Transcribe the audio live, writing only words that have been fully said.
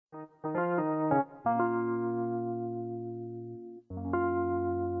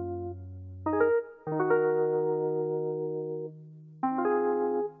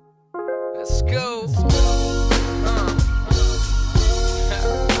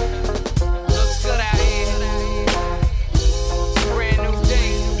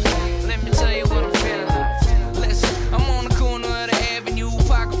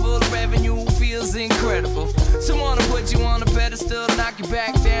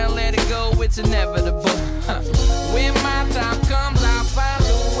it's inevitable. When my time comes, I'll find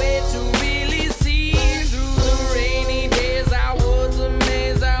a way to really see through the rainy days. I was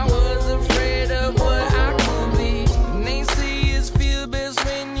amazed, I was afraid of what I could be. Naysayers feel best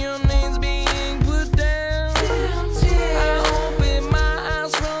when your name's being put down. I open my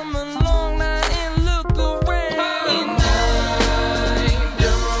eyes from a long night and look around, and I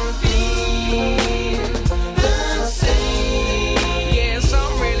don't feel the same. Yeah,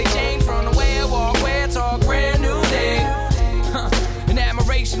 something really changed from the way I walk, where I talk, brand new day. And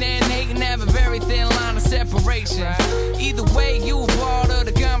admiration and hate have a very thin line of separation. Either way, you a part of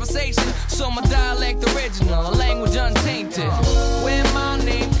the conversation. So my dialect original, a language untainted. When my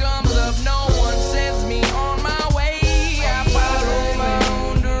name comes up, no one sends me on my way. I follow my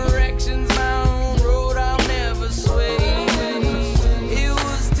own directions, my own road, I'll never sway. It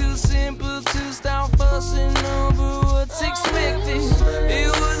was too simple to stop fussing over what's expected.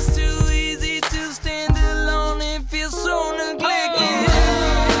 It was too easy to stand alone and feel so neglected.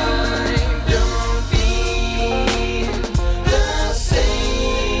 I don't feel the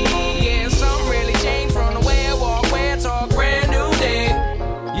same. Yeah, something really changed from the way I walk, where I talk, brand new day.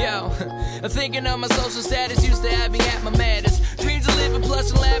 Yo, thinking of my social status used to have me at my maddest. Dreams of living plush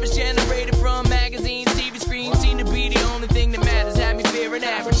and lavish, generated from magazines, TV screens, seem to be the only thing that matters. Had me fearing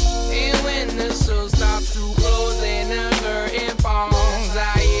average. And when the soul stops to close and the curtain falls,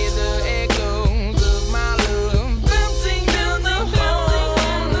 I hear the echoes of my love bouncing down the hall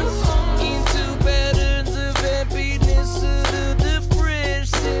into patterns of happiness, of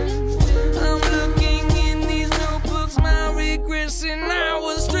depression. I'm looking in these notebooks, my regrets, and I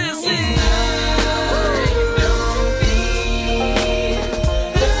was stressing. I don't feel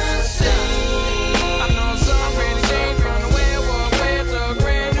the same. I know something really changed from the way I walk, where it's a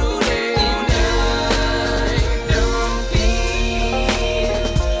brand new day. I don't feel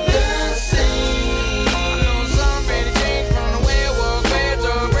the same. I know something really changed from the way I walk, where it's a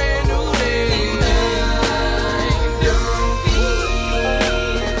brand new day. I don't feel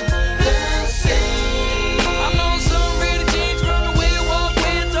the same. I know something really changed from the way I walk,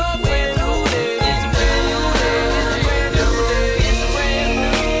 where it's a brand new day. It's a brand new day. It's a brand new day. It's a brand new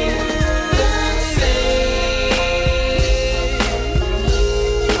the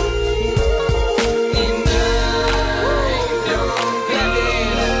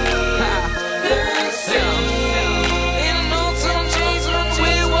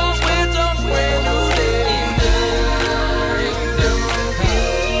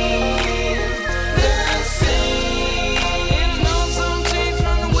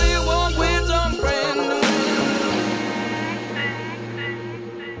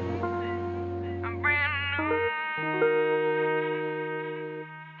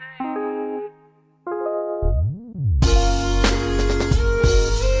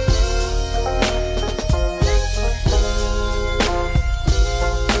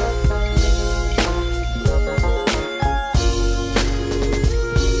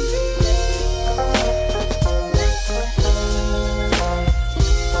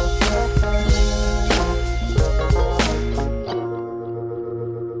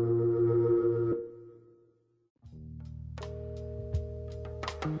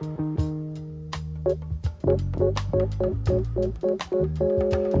Thank you.